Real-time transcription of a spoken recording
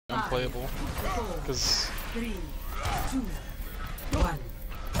unplayable. Because 3, 2, 1.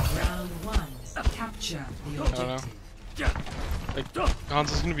 Round 1. Capture the objective. I don't know. Like,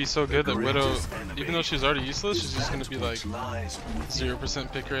 Hanzo's gonna be so good that Widow, even though she's already useless, she's just gonna be like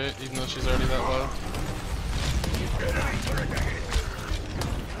 0% pick rate, even though she's already that low.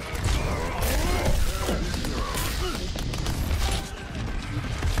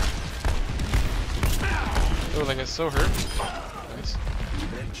 Oh, that guy's so hurt. Nice.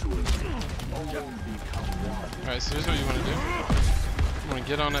 Alright, so here's what you want to do. You want to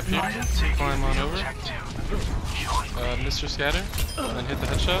get on that peak, climb on over, Mr. Scatter, and then hit the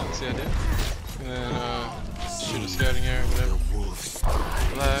headshot, that's the idea. And then shoot a scouting arrow, whatever.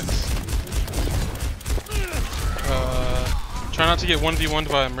 Relax. Try not to get 1v1'd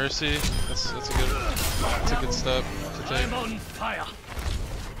by a Mercy. That's a good step to take.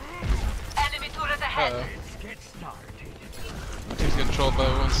 Uh-oh. He's getting trolled by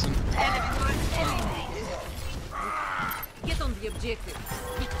Winston. Get on the objective.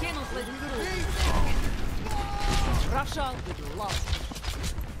 We cannot let it go. Russia with love.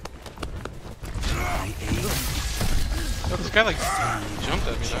 Oh, this guy like jumped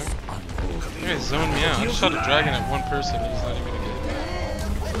at me, dog. This guy zoned me out. I just shot a dragon at one person and he's not even gonna get it.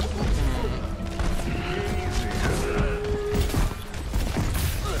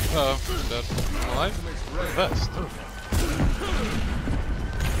 Uh oh, I'm dead. I'm alive? Best.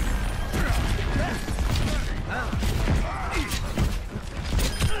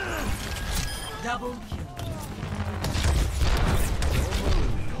 Double kill.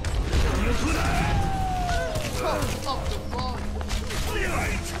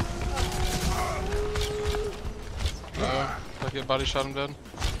 Like a body shot him dead.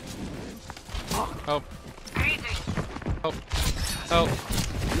 Help. Help. Help.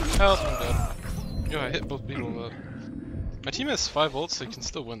 Help. I'm dead. Yo, I hit both people though. My team has 5 ults, so they can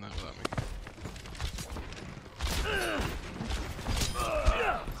still win that without me.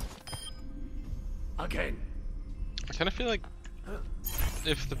 Again. I kind of feel like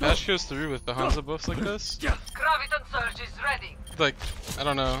if the patch goes through with the Hanzo buffs like this, Graviton surge is ready. like, I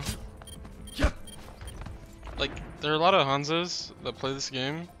don't know. Like, there are a lot of Hanzos that play this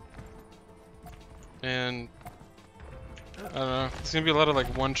game, and I don't know. It's gonna be a lot of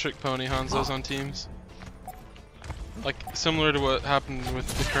like one-trick pony Hanzos on teams. Like similar to what happened with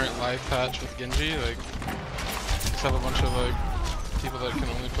the current live patch with Genji. Like, just have a bunch of like people that can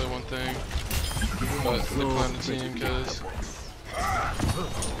only play one thing, but they play on the team because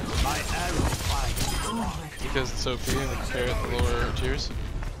it's OP and they can carry at the lower tiers.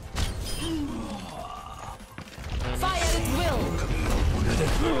 Fire at will.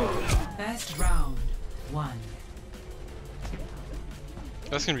 Best round 1.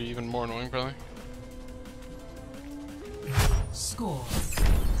 That's gonna be even more annoying, probably. Score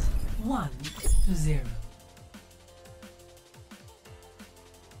 1-0.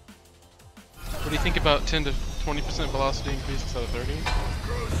 What do you think about 10 to 20% velocity increase instead of 30?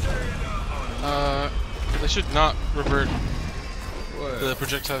 They should not revert the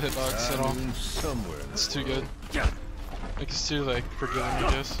projectile hitbox at all. It's too good. Like, it's too like forgiving,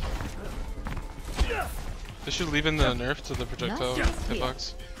 I guess. They should leave in the nerf to the projectile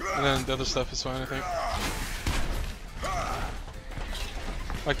hitbox, and then the other stuff is fine, I think.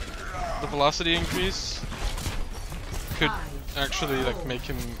 Like, the velocity increase could actually like make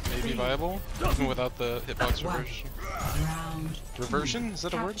him maybe viable, even without the hitbox reversion. Reversion? Is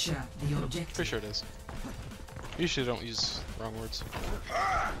that a word? Pretty sure it is. Usually don't use wrong words.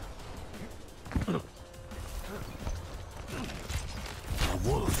 A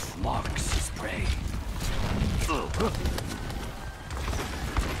wolf marks his prey.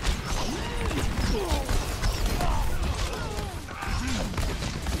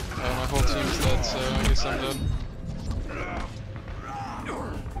 My whole team's dead, so I guess I'm dead.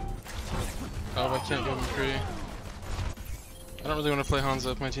 Oh, I can't give him free. I don't really want to play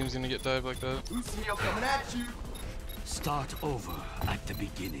Hanzo if my team's gonna get dived like that. Start over at the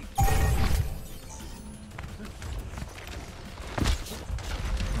beginning.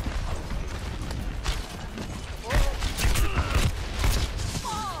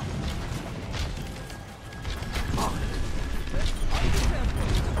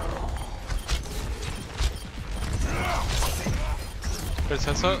 There's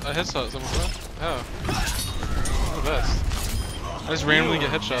headshot? I headshot someone, huh? How? I'm the best. I just randomly get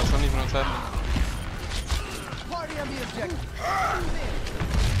headshots, I don't even know what's happening.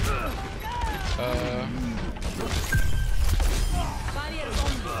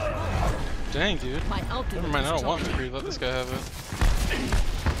 Dang, dude. Never mind, I don't want Mercury, let this guy have it.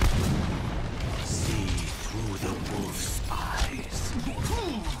 See through the wolf's eyes.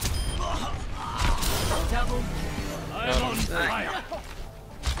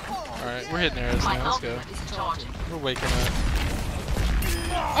 Alright, we're hitting arrows now, let's go. We're waking up.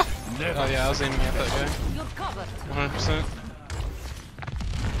 Oh yeah, I was aiming at that guy. 100%.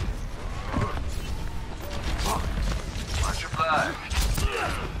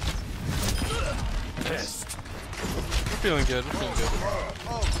 We're feeling good, we're feeling good.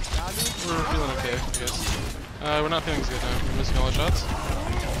 We're feeling okay, I guess. We're not feeling as good now. We're missing all our shots.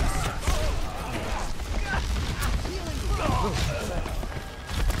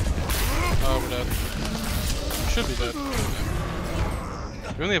 Oh, we're dead. We should be dead.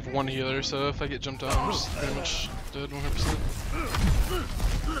 We only have one healer, so if I get jumped on, I'm just pretty much dead 100%.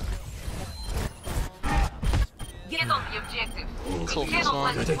 Get on the objective. Let's hold this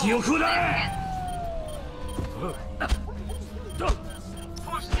one. Push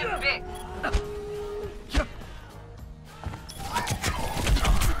them back.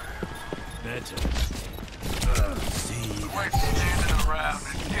 Quit standing around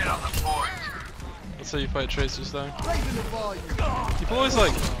and get on the point. That's how you fight tracers, though. People always are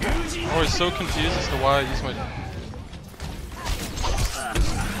always so confused as to why I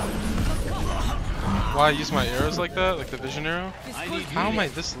use my arrows like that, like the vision arrow. How am I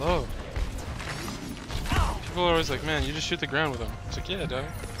this low? People are always like, man, you just shoot the ground with them. It's like, yeah, duh.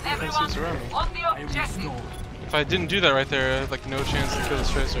 Everyone Around me. on the objective. If I didn't do that right there, I had like no chance to kill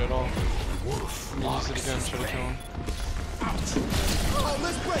this tracer at all. Let me use it again and try to kill him.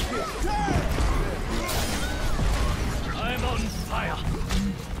 I'm on fire.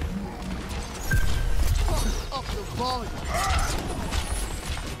 Up the volume.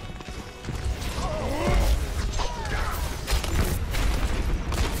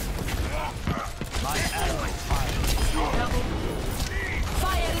 My arrow fire.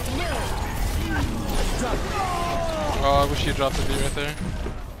 Fire at will. Oh, I wish you dropped the beat right there.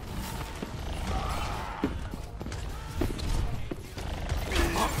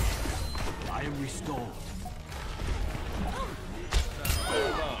 I am restored.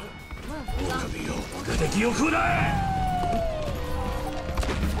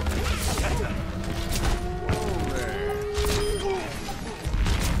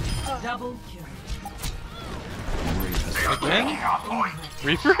 Double kill. Again?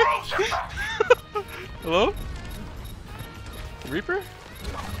 Reaper? Hello? Reaper?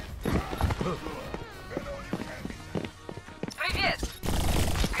 Привет.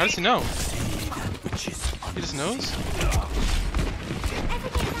 How does he know? He just knows?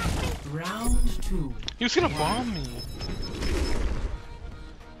 Round 2. He was gonna bomb me.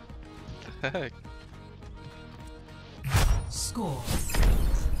 What the heck? Score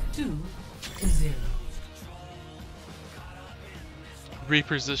 2-0.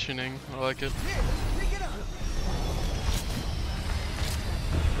 Repositioning. I like it.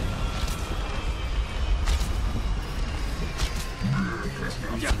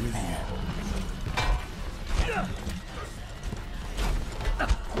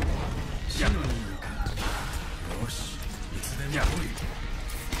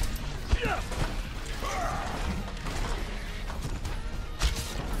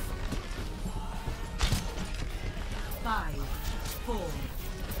 Five, 4,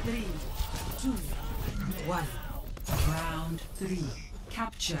 3, 2, 1. Round 3.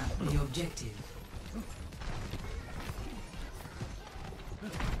 Capture the objective.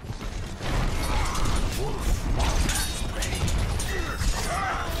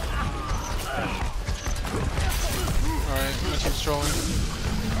 Alright, my team's trolling.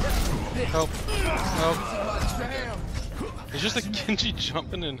 Help. Help. It's just like Genji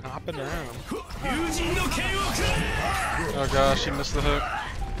jumping and hopping around. Oh gosh, he missed the hook.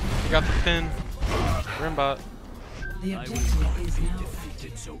 He got the pin. Rimbot. The objective is now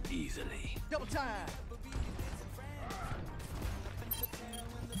Defeated so easily. Double time.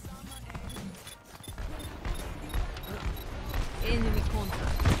 Enemy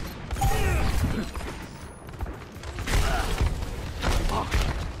contact.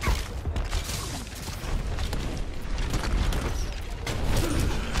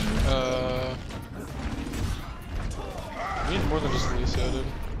 We need more than just Ilios, dude.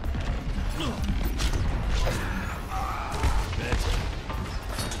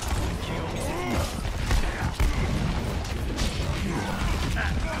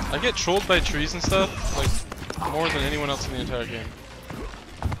 I get trolled by trees and stuff, like, more than anyone else in the entire game.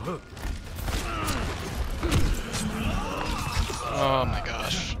 Oh my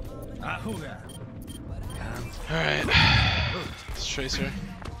gosh. Alright. It's Tracer.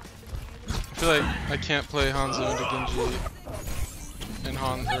 I feel like I can't play Hanzo into Genji and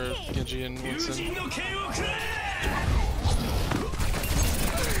Genji and Winston.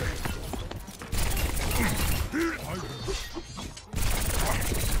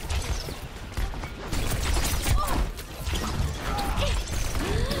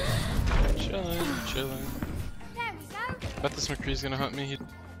 McCree's gonna hunt me.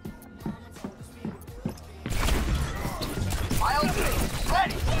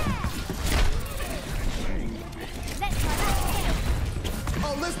 Ready.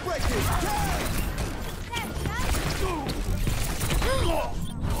 Oh, let's break this.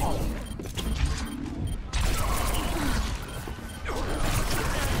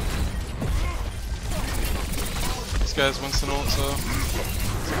 This guy's Winston ult, so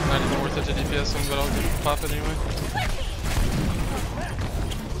it's not even worth it to DPS him, but I'll pop it anyway.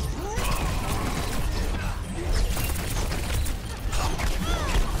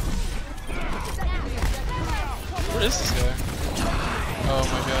 Where is this guy? Oh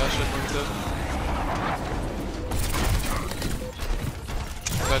my gosh, I linked it.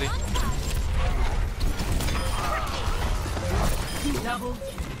 Buddy. Double.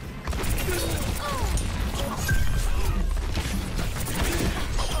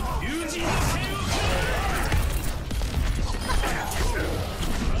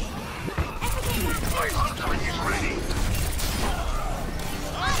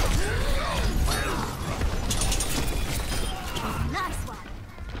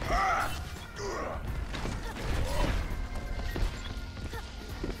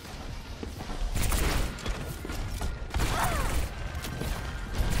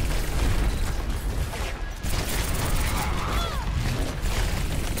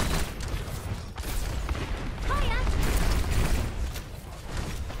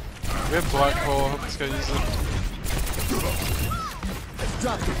 We have black hole, I hope this guy uses it.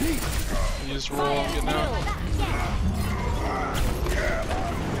 Drop the beat. Use roll, I'm getting out.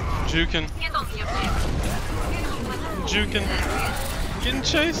 Jukin. Jukin. Getting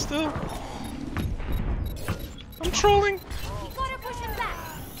chased though. I'm trolling.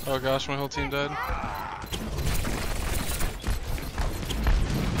 Oh gosh, my whole team died.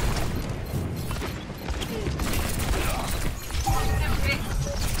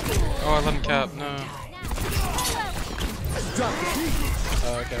 Oh, I let him cap, no.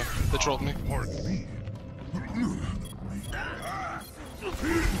 Oh, okay. They trolled me.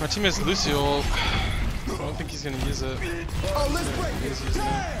 My teammate's Lucio. I don't think he's gonna use it. He's using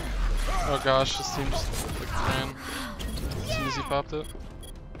it. Oh gosh, this team just like ran. As soon as he popped it.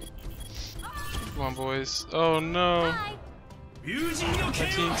 Come on, boys. Oh no. My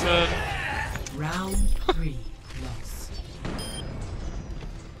team's dead. Round 3 lost.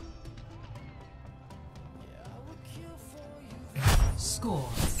 Score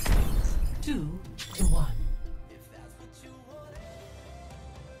 2-1.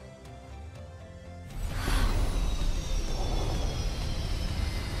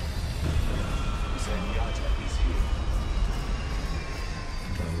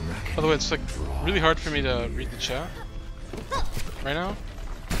 By the way, it's like really hard for me to read the chat right now.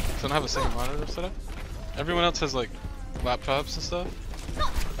 So I don't have a second monitor set up. Everyone else has like laptops and stuff.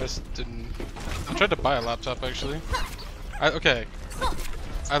 I just didn't. I tried to buy a laptop actually. Okay.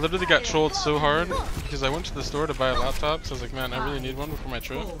 I literally got trolled so hard because I went to the store to buy a laptop. So I was like, man, I really need one before my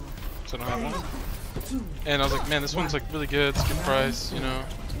trip. So I don't have one. And I was like, man, this one's like really good. It's a good price, you know.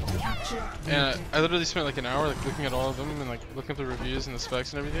 And I literally spent like an hour like looking at all of them and like looking at the reviews and the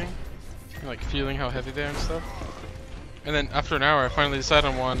specs and everything, and like feeling how heavy they are and stuff. And then after an hour, I finally decided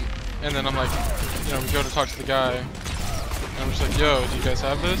on one. And then I'm like, you know, we go to talk to the guy, and I'm just like, yo, do you guys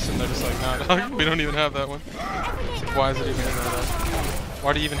have this? And they're just like, nah, dog, we don't even have that one. It's like, why is it even in there?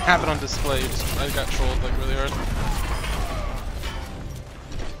 Why do you even have it on display? I got trolled like really hard.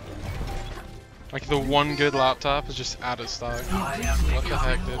 Like the one good laptop is just out of stock. What the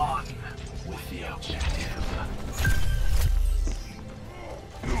heck, dude?